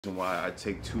Why I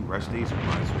take 2 rest days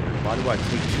reminds me. Why do I take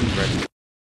 2 rest days?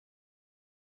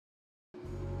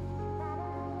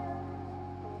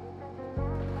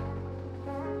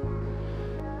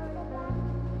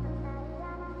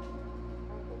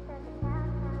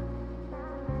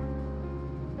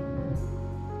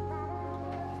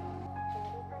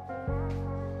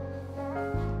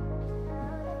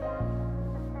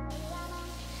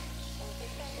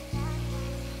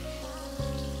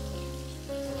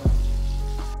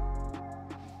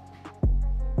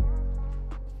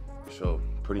 So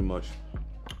pretty much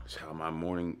that's how my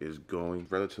morning is going.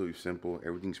 Relatively simple.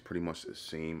 Everything's pretty much the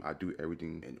same. I do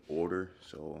everything in order.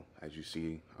 So as you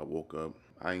see, I woke up.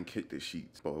 I ain't kicked the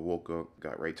sheets, but I woke up,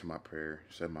 got right to my prayer,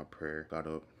 said my prayer, got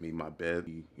up, made my bed,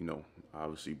 you know,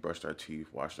 obviously brushed our teeth,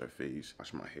 washed our face,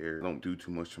 washed my hair. I don't do too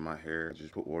much to my hair. I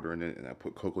just put water in it and I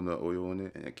put coconut oil in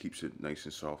it, and it keeps it nice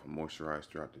and soft and moisturized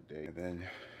throughout the day. And then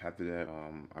after that,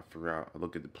 I figure out, I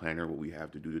look at the planner, what we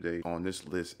have to do today. On this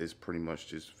list is pretty much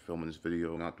just filming this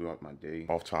video, not throughout my day.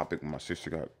 Off topic, my sister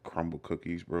got crumble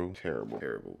cookies, bro. Terrible,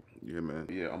 terrible. Yeah, man.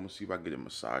 Yeah, I'm gonna see if I can get a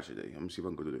massage today. I'm gonna see if I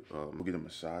can go to the, get a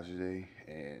massage today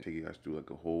and take you guys through like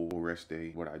a whole rest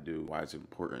day, what I do, why it's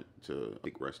important to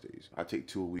take rest days. I take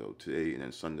 2 a week, so today and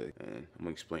then Sunday, and I'm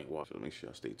gonna explain why, so make sure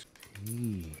I stay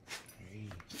tuned. Hey,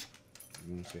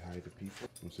 you wanna say hi to people?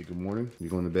 You wanna say good morning? You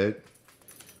going to bed?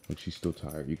 Like, she's still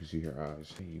tired, you can see her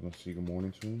eyes. Hey, you wanna say good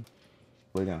morning to him?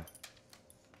 Lay down.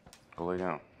 Go lay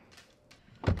down.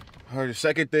 All right, the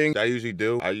second thing I usually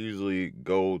do, I usually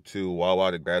go to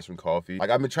Wawa to grab some coffee. Like,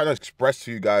 I've been trying to express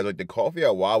to you guys, like, the coffee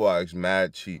at Wawa is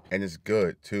mad cheap, and it's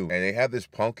good, too. And they have this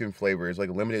pumpkin flavor. It's like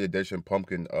a limited edition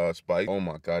pumpkin spice. Oh,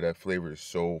 my God, that flavor is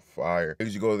so fire. I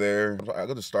usually go there. I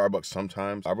go to Starbucks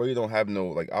sometimes. I really don't have no,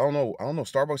 like, I don't know.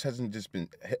 Starbucks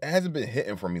hasn't been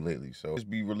hitting for me lately. So, just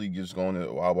be really just going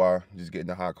to Wawa, just getting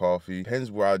the hot coffee. Depends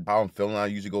how I'm feeling. I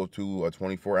usually go to a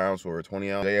 24 ounce or a 20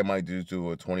 ounce. Today, I might just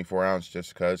do a 24 ounce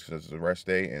just because it's a rest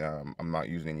day, and I'm not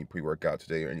using any pre-workout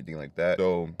today or anything like that.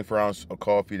 So 24 ounce of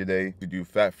coffee today. You do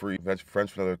fat-free,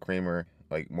 French vanilla creamer,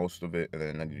 like most of it, and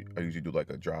then I usually do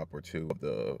like a drop or 2 of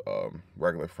the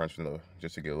regular French vanilla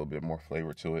just to get a little bit more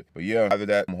flavor to it. But yeah, after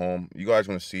that, I'm home. You guys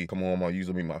want to see, come home, I'll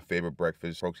usually make my favorite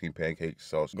breakfast, protein pancakes,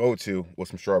 sauce. Go to with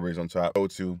some strawberries on top. Go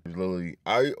to literally,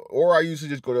 I usually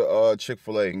just go to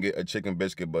Chick-fil-A and get a chicken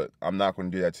biscuit, but I'm not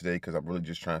going to do that today because I'm really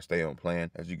just trying to stay on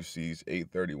plan. As you can see, it's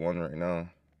 8:31 right now.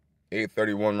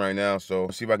 8:31 right now, so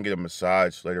I'll see if I can get a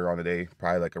massage later on today,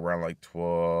 probably like around like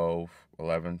 12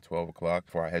 o'clock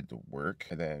before I head to work.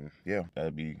 And then, yeah,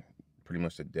 that'll be pretty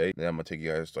much the day. Then I'm gonna take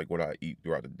you guys like what I eat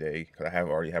throughout the day, because I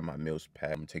already have my meals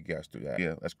packed. I'm gonna take you guys through that.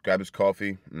 Yeah, let's grab this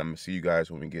coffee, and I'm gonna see you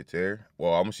guys when we get there.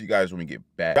 Well, I'm gonna see you guys when we get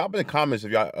back. Drop in the comments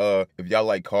if y'all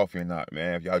like coffee or not,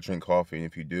 man. If y'all drink coffee, and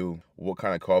if you do, what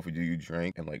kind of coffee do you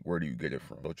drink, and like where do you get it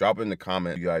from? So drop it in the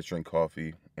comment if you guys drink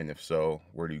coffee, and if so,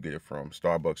 where do you get it from?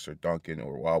 Starbucks or Dunkin'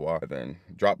 or Wawa? And then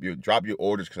drop your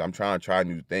orders, because I'm trying to try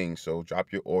new things. So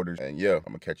drop your orders, and yeah, I'm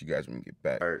gonna catch you guys when we get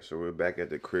back. All right, so we're back at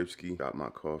the Cribski. Got my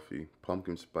coffee,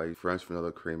 pumpkin spice, French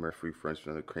vanilla creamer, free French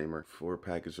vanilla creamer, 4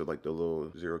 packets of like the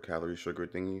little 0-calorie sugar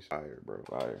thingies. Fire, bro,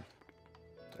 fire.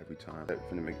 Every time. I'm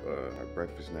finna make our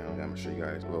breakfast now. And I'm gonna show you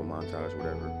guys a little montage,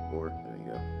 whatever. Or there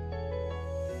you go.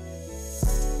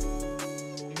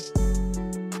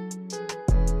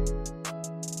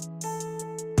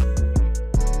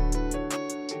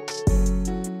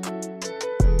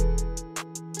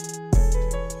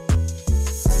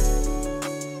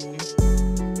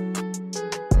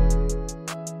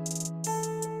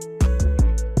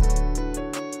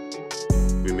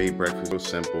 Made breakfast so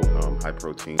simple, high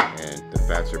protein, and the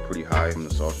fats are pretty high from the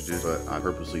sausages, but I'm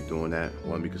purposely doing that,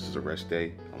 one, because it's a rest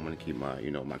day. I'm gonna keep my,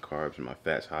 my carbs and my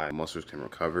fats high, my muscles can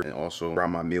recover, and also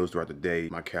around my meals throughout the day,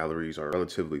 my calories are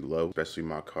relatively low, especially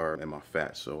my carb and my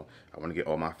fats. So I want to get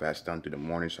all my fats done through the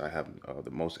morning so I have the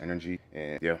most energy.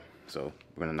 And yeah, so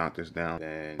we're gonna knock this down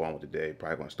and go on with the day.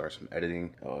 Probably gonna start some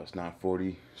editing. It's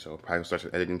 9:40, so probably gonna start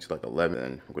some editing till like 11,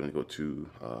 and we're gonna go to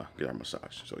get our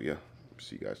massage. So yeah,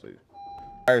 see you guys later.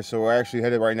 All right, so we're actually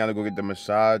headed right now to go get the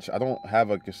massage. I don't have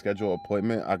like a scheduled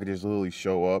appointment. I could just literally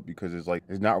show up because it's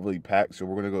not really packed. So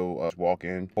we're gonna go walk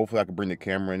in. Hopefully I can bring the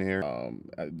camera in here.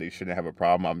 They shouldn't have a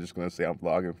problem. I'm just gonna say I'm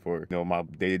vlogging for my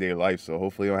day-to-day life. So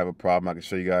hopefully I don't have a problem. I can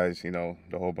show you guys the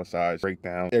whole massage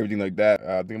breakdown, everything like that.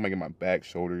 I think I might get my back,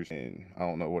 shoulders, and I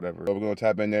don't know, whatever. So we're gonna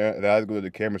tap in there. Then I have to go to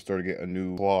the camera store to get a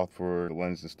new cloth for the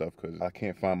lens and stuff because I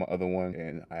can't find my other one,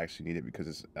 and I actually need it because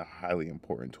it's a highly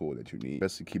important tool that you need,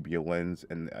 especially keep your lens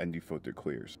and and the ND filter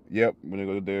clears. Yep, I'm gonna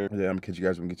go there. And then I'm gonna catch you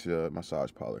guys when we get to the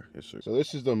massage parlor. Yes, sir. So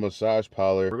this is the massage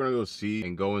parlor. We're gonna go see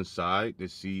and go inside to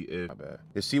see if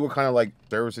to see what kind of like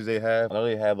services they have. I know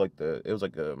they have like it was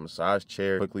like a massage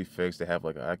chair, quickly fixed. They have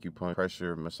like an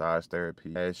acupuncture, massage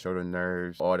therapy, head, shoulder,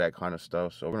 nerves, all that kind of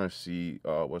stuff. So we're gonna see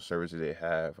what services they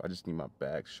have. I just need my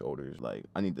back, shoulders. Like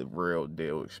I need the real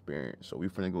deal experience. So we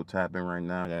finna go tap in right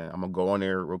now. And I'm gonna go on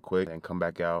there real quick and come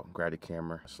back out, grab the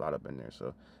camera, slide up in there.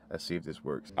 So let's see if this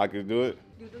works. I can do it.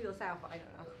 You do yourself. I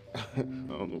don't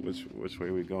know. I don't know which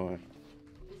way we going.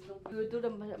 You do the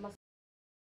massage.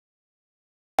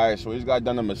 All right, so we just got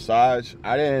done the massage.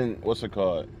 I didn't, what's it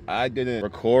called? I didn't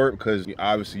record because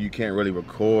obviously you can't really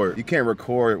record. You can't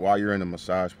record while you're in the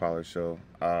massage parlor. So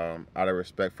out of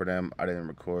respect for them, I didn't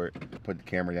record, put the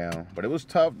camera down. But it was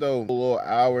tough though, a little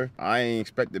hour. I ain't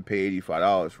expect to pay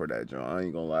 $85 for that joint. I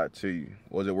ain't gonna lie to you.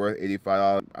 Was it worth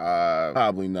 $85?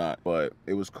 Probably not, but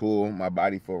it was cool. My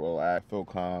body felt relaxed, felt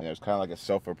calm. It was kind of like a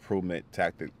self-improvement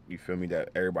tactic, you feel me, that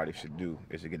everybody should do,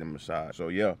 is to get a massage. So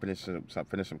yeah, finish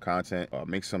some content,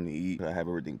 make something to eat. I have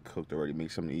everything cooked already, make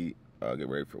something to eat. Get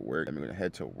ready for work. I'm gonna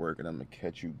head to work and I'm gonna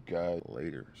catch you guys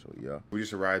later. So yeah, we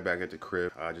just arrived back at the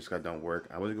crib. I just got done work.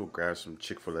 I went to go grab some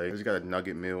Chick-fil-A. I just got a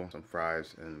nugget meal, some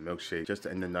fries, and a milkshake just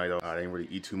to end the night off. I didn't really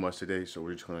eat too much today, so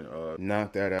we're just gonna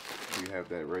knock that out. We have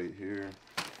that right here.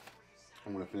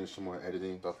 I'm gonna finish some more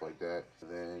editing, stuff like that.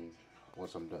 And then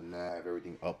once I'm done that, I have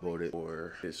everything uploaded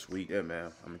for this week. Yeah,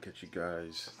 man, I'm gonna catch you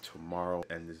guys tomorrow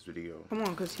and this video. Come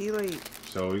on, cause he like.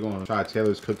 So we're gonna try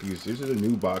Taylor's cookies. This is a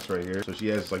new box right here. So she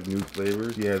has like new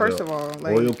flavors. She has First of all,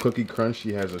 like Oreo cookie crunch.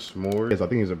 She has a s'more. I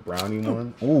think it's a brownie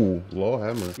one. Ooh, Lord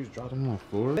have mercy. Just dropped them on the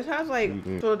floor. this has like,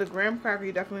 so the graham cracker,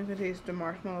 you definitely can taste the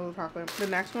marshmallow chocolate. The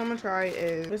next one I'm gonna try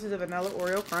is, this is a vanilla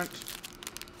Oreo crunch.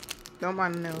 Don't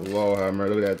mind the nose. Lord have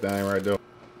mercy. Look at that thing right there.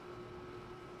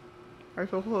 Are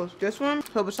so close. This one,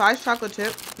 so besides chocolate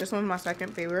chip, this one's my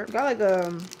second favorite. Got like a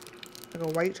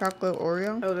white chocolate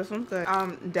Oreo. Oh, this one's good.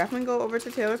 Definitely go over to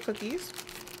Taylor's Cookies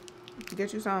to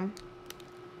get you some.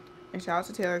 And shout out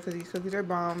to Taylor because these cookies are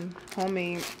bomb,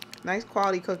 homemade, nice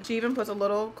quality cookies. She even puts a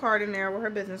little card in there with her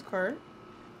business card,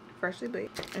 freshly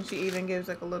baked, and she even gives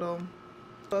like a little.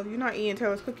 So if you're not eating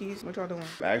Taylor's Cookies, what y'all doing?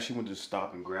 I actually went to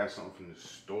stop and grab something from the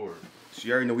store. So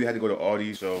you already know we had to go to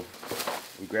Aldi, so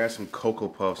we grabbed some Cocoa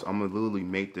Puffs. I'm gonna literally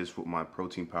make this with my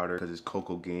protein powder because it's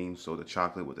cocoa game, so the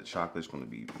chocolate with the chocolate is gonna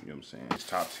be, you know what I'm saying? It's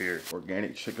top tier.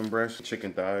 Organic chicken breast,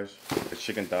 chicken thighs. The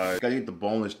chicken thighs. You gotta get the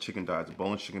boneless chicken thighs. The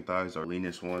boneless chicken thighs are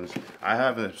leanest ones. I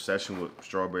have an obsession with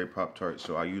strawberry Pop-Tarts,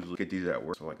 so I usually get these at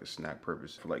work for like a snack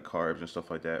purpose, for like carbs and stuff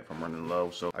like that if I'm running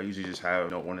low. So I usually just have,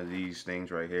 you know, one of these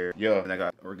things right here. Yeah, and I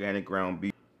got organic ground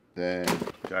beef. Then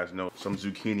you guys know some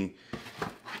zucchini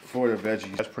for the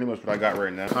veggies. That's pretty much what I got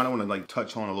right now. I kind of want to like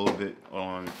touch on a little bit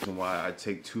on why I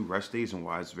take 2 rest days and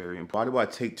why it's very important. Why do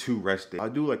I take 2 rest days? I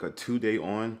do like a 2-day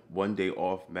on, 1 day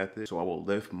off method. So I will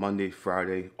lift Monday,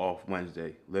 Friday, off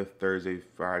Wednesday, lift Thursday,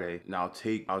 Friday. Now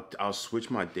I'll switch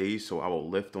my days. So I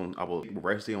will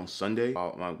rest day on Sunday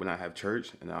when I have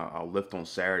church, and I'll lift on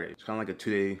Saturday. It's kind of like a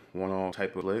 2-day one-off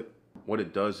type of flip. What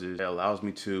it does is it allows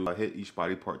me to hit each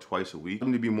body part twice a week.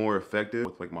 I'm to be more effective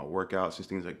with like my workouts and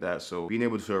things like that. So being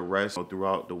able to rest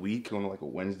throughout the week on like a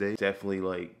Wednesday definitely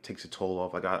like takes a toll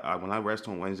off. Like when I rest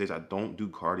on Wednesdays, I don't do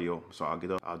cardio. So I'll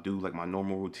get up, I'll do like my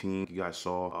normal routine. You guys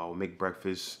saw, I'll make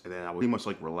breakfast, and then I would pretty much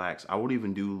like relax. I wouldn't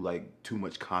even do like too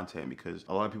much content because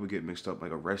a lot of people get mixed up.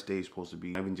 Like a rest day is supposed to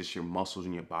be not even just your muscles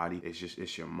in your body.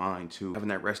 It's your mind too. Having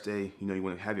that rest day, you know, you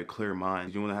want to have your clear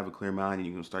mind. You want to have a clear mind, and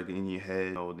you're gonna start getting in your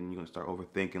head. Then you're gonna start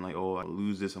overthinking like, oh, I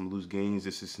lose this, I'm gonna lose gains,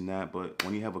 this and that. But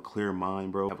when you have a clear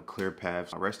mind, bro, have a clear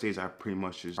path. My rest days, I pretty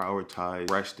much just prioritize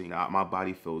resting. My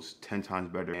body feels 10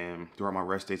 times better. And throughout my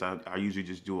rest days, I usually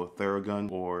just do a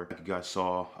Theragun, or like you guys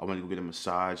saw, I went to go get a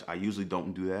massage. I usually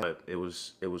don't do that, but it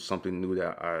was something new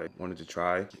that I wanted to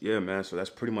try. Yeah, man, so that's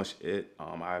pretty much it.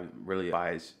 I really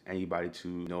advise anybody to,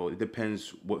 you know, it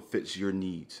depends what fits your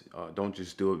needs. Don't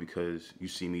just do it because you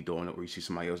see me doing it or you see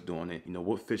somebody else doing it. You know,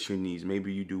 what fits your needs.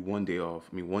 Maybe you do 1 day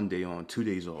off, 1 day on, 2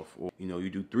 days off, or you know, you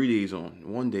do 3 days on,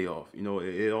 1 day off. You know,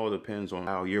 it all depends on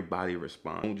how your body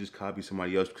responds. Don't just copy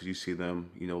somebody else because you see them,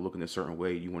 you know, looking a certain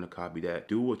way, you want to copy that.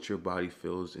 Do what your body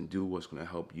feels and do what's going to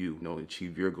help you, you know,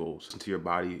 achieve your goals. Listen to your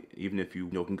body. Even if you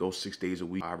know, can go 6 days a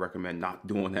week, I recommend not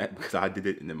doing that because I did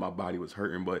it and then my body was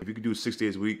hurting. But if you could do 6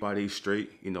 days a week, 5 days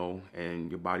straight, you know, and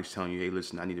your body's telling you, hey,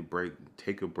 listen, I need a break,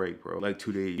 take a break, bro. Like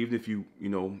 2 days, even if you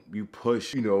know, you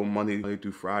push, you know, Monday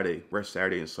through Friday, rest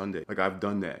Saturday and Sunday. Sunday. Like, I've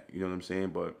done that, you know what I'm saying?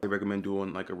 But I recommend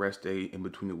doing like a rest day in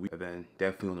between the week, and then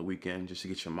definitely on the weekend, just to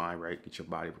get your mind right, get your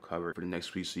body recovered for the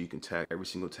next week, so you can tackle every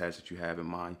single task that you have in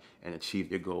mind and achieve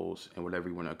your goals and whatever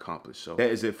you want to accomplish. So that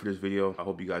is it for this video. I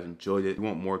hope you guys enjoyed it. If you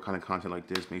want more kind of content like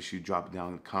this, make sure you drop it down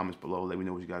in the comments below. Let me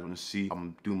know what you guys want to see. I'm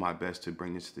gonna do my best to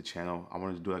bring this to the channel. I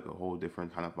want to do like a whole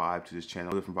different kind of vibe to this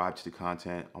channel, different vibe to the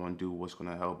content. I want to do what's going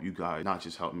to help you guys, not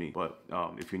just help me. But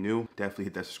if you're new, definitely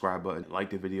hit that subscribe button, like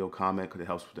the video, comment, because it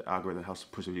helps with the algorithm, helps to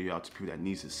push the video out to people that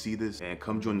needs to see this. And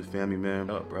come join the family, man.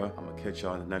 Up, bro. I'm gonna catch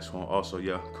y'all in the next one. Also,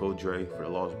 yeah, code Dre for the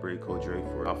Lost Braid, code Dre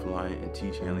for Alpha Lion and T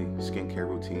Chanley skincare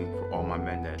routine for all my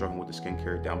men that struggling with the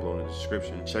skincare, down below in the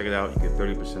description. Check it out. You get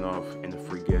 30% off and a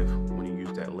free gift when you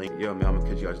use that link. Yeah, man, I'm gonna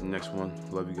catch you guys in the next one.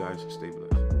 Love you guys. Stay blessed.